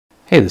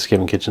Hey, this is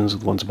Kevin Kitchens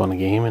with Once Upon a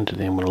Game, and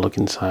today I'm going to look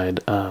inside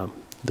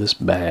this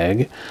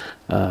bag,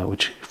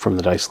 which from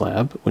the Dice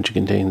Lab, which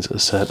contains a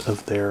set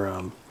of their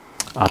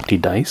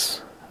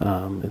OptiDice.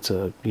 It's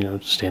a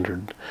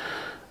standard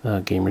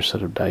gamer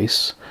set of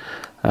dice.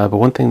 But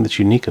one thing that's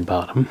unique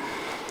about them,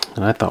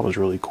 and I thought was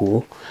really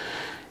cool,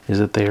 is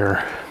that they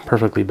are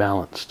perfectly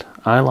balanced.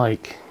 I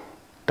like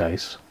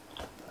dice.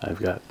 I've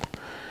got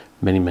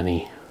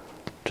many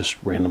just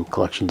random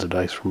collections of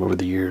dice from over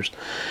the years.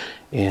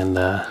 And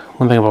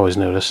one thing I've always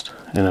noticed,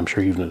 and I'm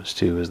sure you've noticed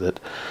too, is that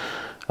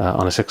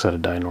on a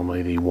six-sided die,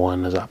 normally the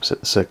 1 is opposite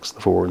the 6, the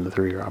 4 and the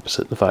 3 are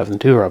opposite, the 5 and the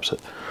 2 are opposite.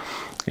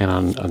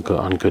 And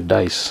on good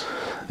dice,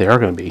 they are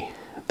going to be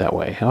that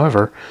way.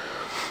 However,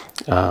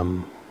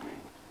 one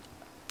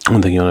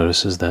thing you'll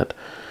notice is that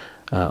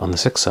on the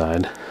 6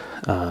 side,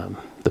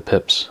 the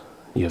pips,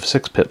 you have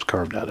 6 pips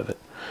carved out of it.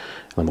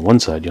 And on the 1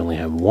 side, you only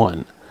have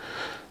 1.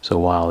 So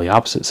while the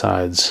opposite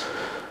sides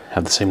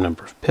have the same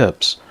number of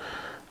pips,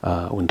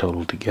 when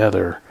totaled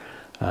together,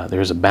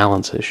 there's a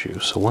balance issue.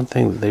 So one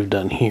thing that they've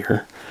done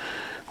here,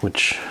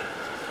 which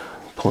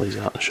I'll pull these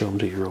out and show them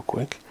to you real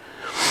quick,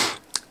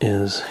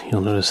 is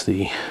you'll notice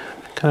the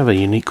kind of a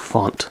unique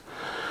font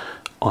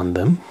on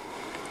them.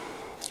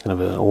 Kind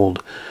of an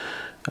old,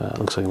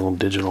 looks like an old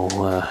digital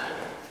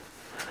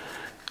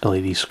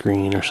LED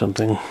screen or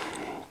something.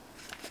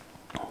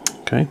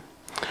 Okay,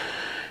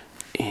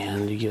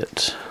 and you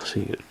get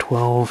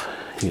 12.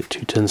 You get 2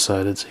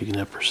 10-sided, so you can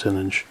have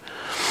percentage.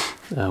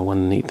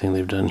 One neat thing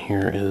they've done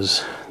here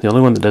is the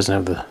only one that doesn't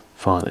have the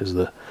font is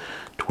the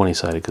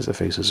 20-sided because the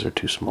faces are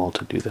too small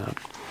to do that.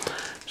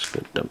 Just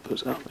gonna dump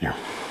those out there.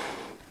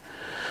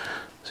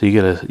 So you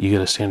get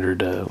a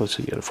standard. Let's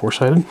see, you get a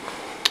 4-sided,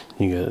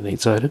 you get an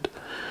 8-sided,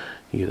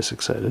 you get a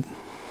 6-sided,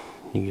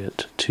 you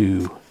get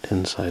 2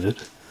 10-sided,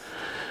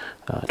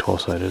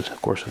 12-sided,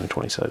 of course, and a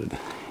 20-sided.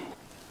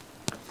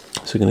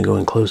 So you're going to go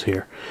in close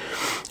here,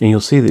 and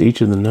you'll see that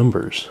each of the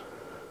numbers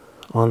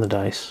on the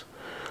dice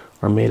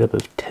are made up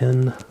of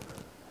 10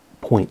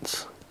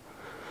 points.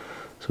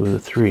 So with a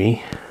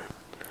 3,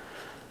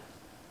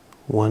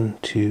 1,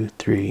 2,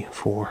 3,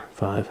 4,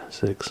 5,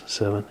 6,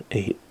 7,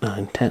 8,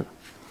 9, 10.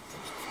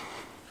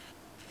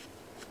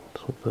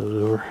 Flip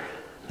those over.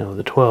 Now with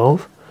a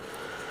 12,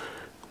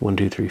 1,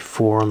 2, 3,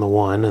 4 on the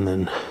 1, and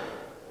then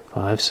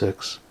 5,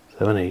 6,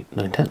 7, 8,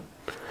 9, 10.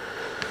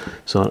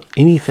 So on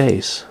any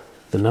face,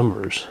 the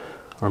numbers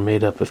are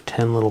made up of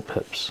 10 little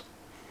pips.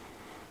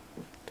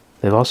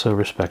 They've also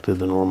respected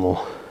the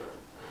normal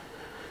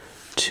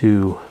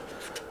 2,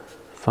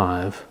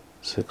 5,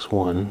 6,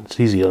 1. It's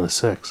easy on a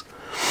 6.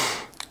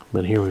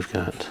 But here we've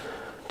got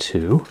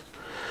 2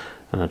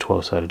 and a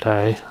 12-sided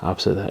die.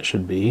 Opposite that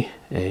should be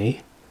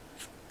a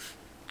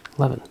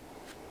 11.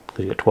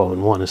 Because you got 12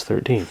 and 1 is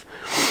 13.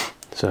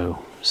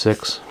 So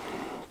 6,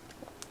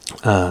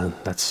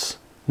 that's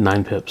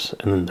 9 pips.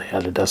 And then they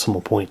add a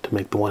decimal point to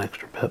make the 1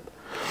 extra pip.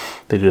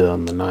 They do that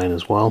on the 9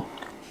 as well,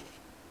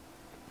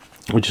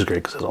 which is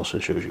great because it also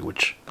shows you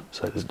which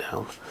side is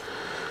down.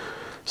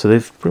 So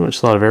they've pretty much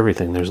thought of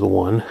everything. There's the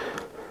 1,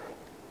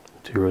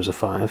 2 rows of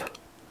 5.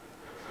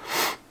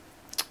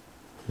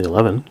 The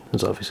 11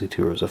 is obviously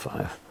 2 rows of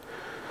 5.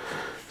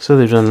 So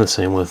they've done the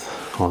same with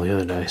all the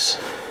other dice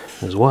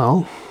as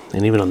well.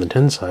 And even on the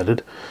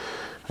 10-sided,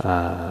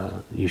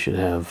 you should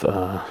have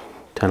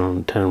 10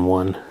 and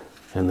 1,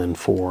 and then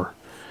 4.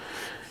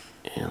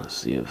 And let's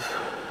see if...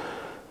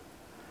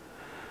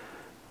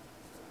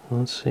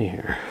 Let's see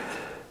here.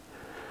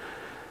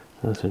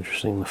 That's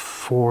interesting. The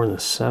 4 and the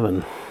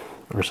 7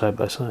 are side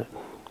by side.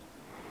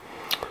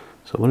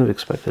 So I wouldn't have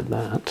expected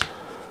that.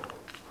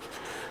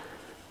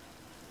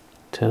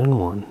 10 and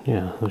 1.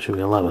 Yeah, that should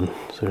be 11.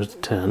 So there's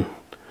the 10.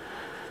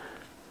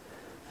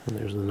 And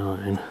there's the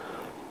 9.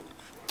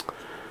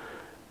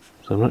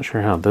 So I'm not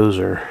sure how those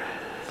were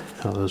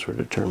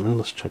determined.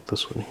 Let's check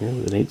this one here.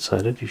 With an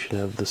 8-sided, you should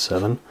have the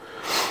 7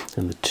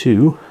 and the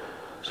 2.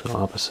 So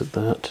opposite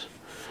that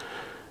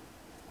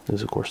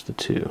is of course the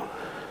 2.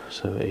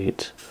 So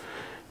 8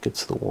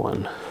 gets the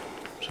 1.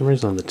 For some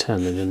reason on the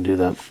 10 they didn't do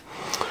that.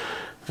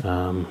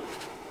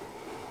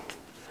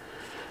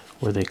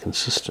 Were they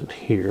consistent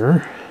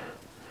here?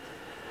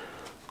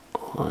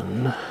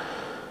 On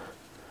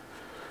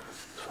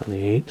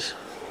the 8.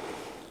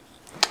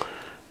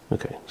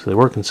 Okay, so they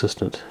were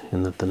consistent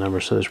in that the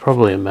numbers. So there's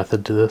probably a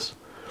method to this.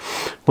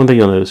 One thing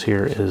you'll notice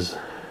here is,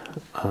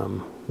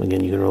 again,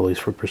 you can roll these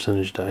for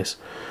percentage dice.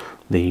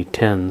 The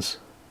 10s,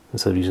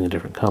 instead of using a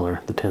different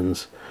color, the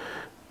 10s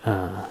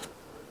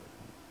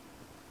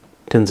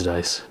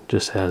dice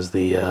just has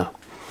the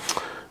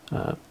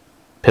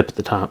pip at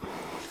the top,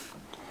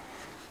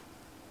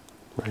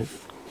 right?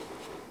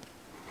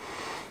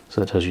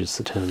 So that tells you it's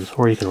the 10s,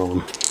 or you can roll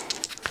them.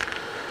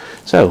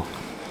 So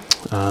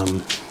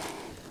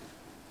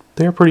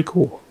they're pretty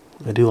cool.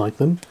 I do like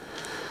them.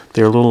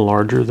 They're a little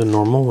larger than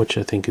normal, which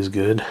I think is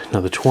good.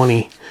 Now the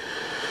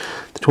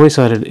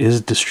 20-sided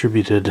is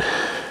distributed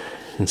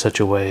in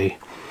such a way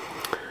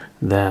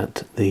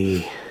that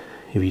if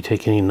you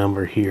take any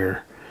number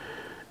here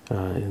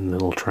in the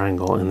little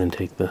triangle and then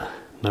take the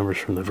numbers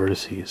from the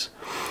vertices.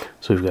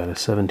 So we've got a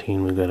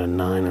 17, we've got a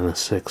 9, and a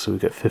 6, so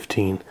we've got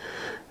 15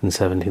 and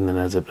 17, that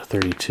adds up to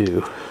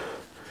 32.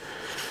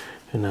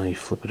 And now you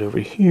flip it over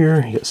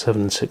here, you got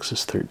 7 and 6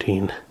 is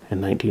 13,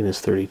 and 19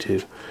 is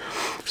 32.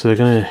 So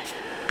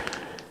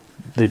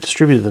they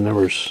distributed the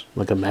numbers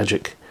like a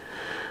magic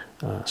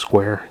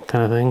square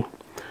kind of thing,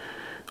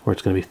 where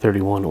it's going to be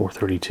 31 or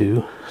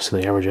 32. So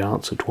they average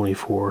out, so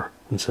 24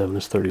 and 7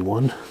 is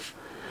 31.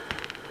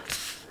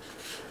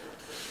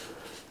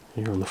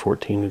 Here on the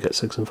 14, we've got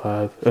 6 and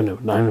 5. Oh no,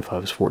 9 and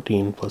 5 is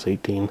 14, plus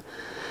 18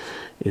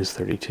 is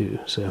 32.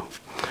 So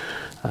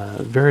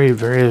very,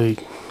 very,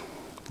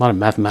 a lot of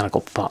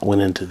mathematical thought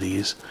went into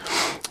these,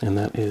 and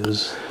that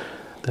is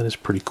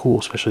pretty cool,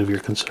 especially if you're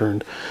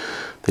concerned.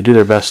 They do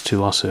their best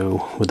to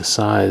also, with the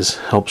size,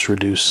 helps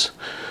reduce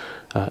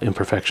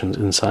imperfections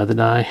inside the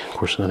die. Of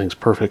course, nothing's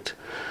perfect,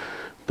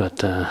 but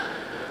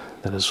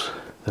that is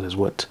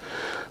what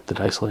the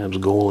Dice Lab's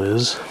goal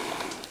is.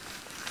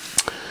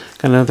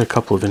 Got another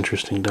couple of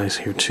interesting dice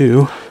here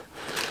too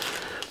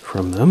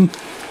from them.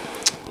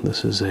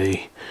 This is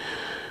a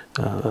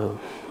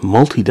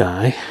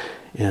multi-die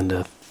and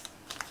a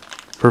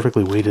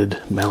perfectly weighted,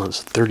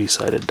 balanced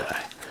 30-sided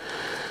die.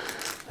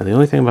 Now the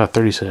only thing about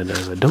 30-sided die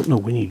is I don't know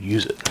when you'd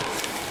use it.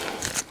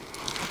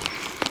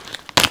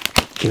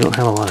 You don't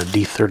have a lot of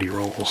D30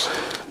 rolls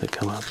that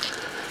come up.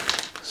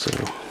 So,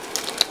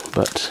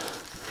 but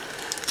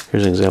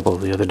here's an example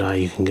of the other die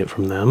you can get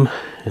from them,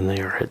 and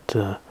they are at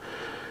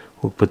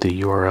we'll put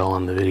the URL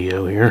on the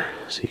video here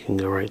so you can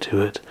go right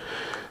to it.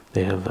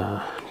 They have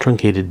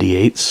truncated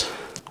D8s,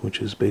 which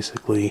is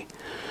basically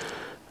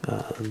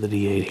the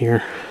D8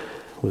 here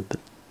with the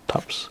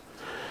tops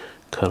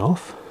cut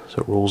off,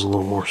 so it rolls a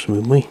little more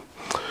smoothly.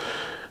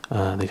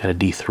 They got a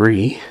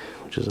D3,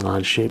 which is an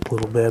odd-shaped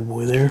little bad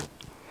boy there.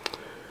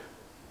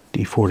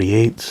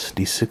 D48s,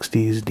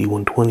 D60s,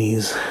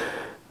 D120s,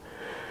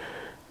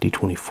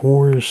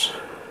 D24s,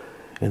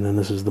 and then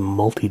this is the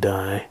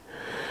multi-die,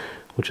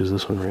 which is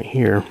this one right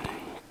here.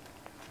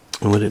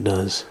 And what it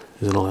does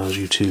is it allows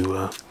you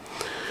to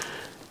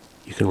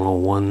you can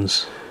roll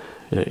ones,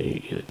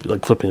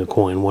 like flipping a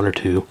coin, 1 or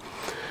 2,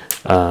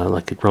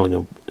 like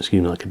rolling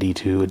like a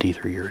D2, a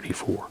D3, or a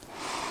D4.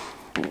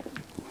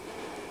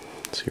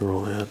 So you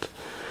roll that,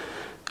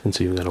 and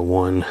so you've got a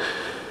 1, you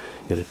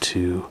got a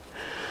 2,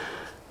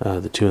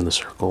 the 2 in the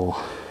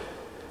circle.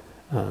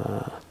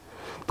 The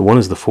 1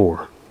 is the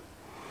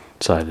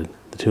 4-sided,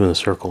 the 2 in the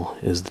circle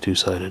is the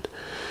 2-sided,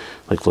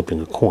 like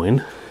flipping a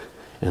coin,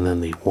 and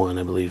then the 1,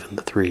 I believe, and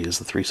the 3 is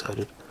the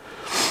 3-sided.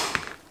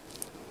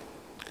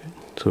 Okay,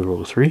 so we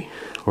roll a 3,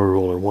 or we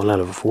roll a 1 out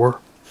of a 4,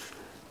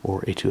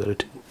 or a 2 out of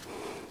 2.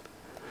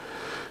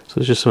 So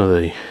it's just some of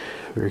the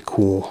very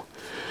cool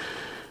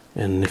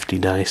and nifty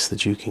dice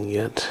that you can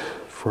get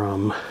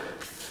from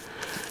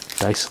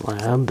Dice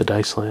Lab,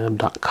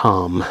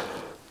 thedicelab.com.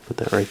 Put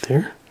that right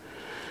there,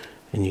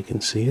 and you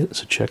can see it,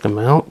 so check them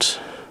out.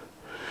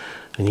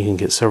 And you can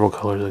get several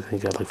colors. I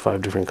think I got like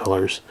 5 different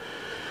colors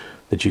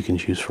that you can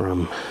choose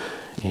from,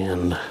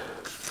 and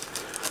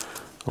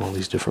all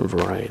these different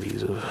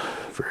varieties of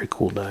very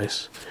cool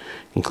dice,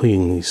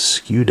 including these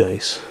skew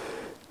dice,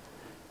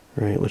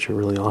 right, which are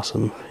really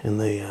awesome. And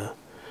they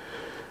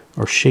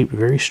are shaped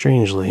very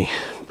strangely,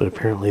 but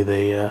apparently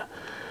the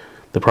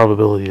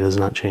probability does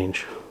not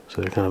change.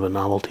 So they're kind of a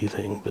novelty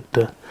thing, but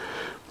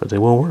they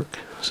will work.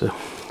 So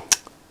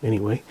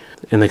anyway,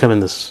 and they come in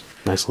this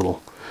nice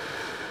little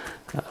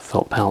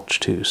felt pouch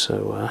too,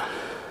 so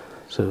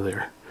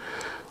they're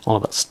all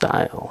about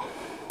style.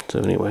 So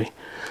anyway,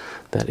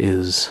 that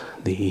is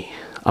the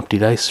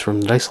OptiDice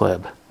from the Dice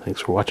Lab.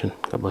 Thanks for watching.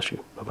 God bless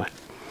you. Bye bye.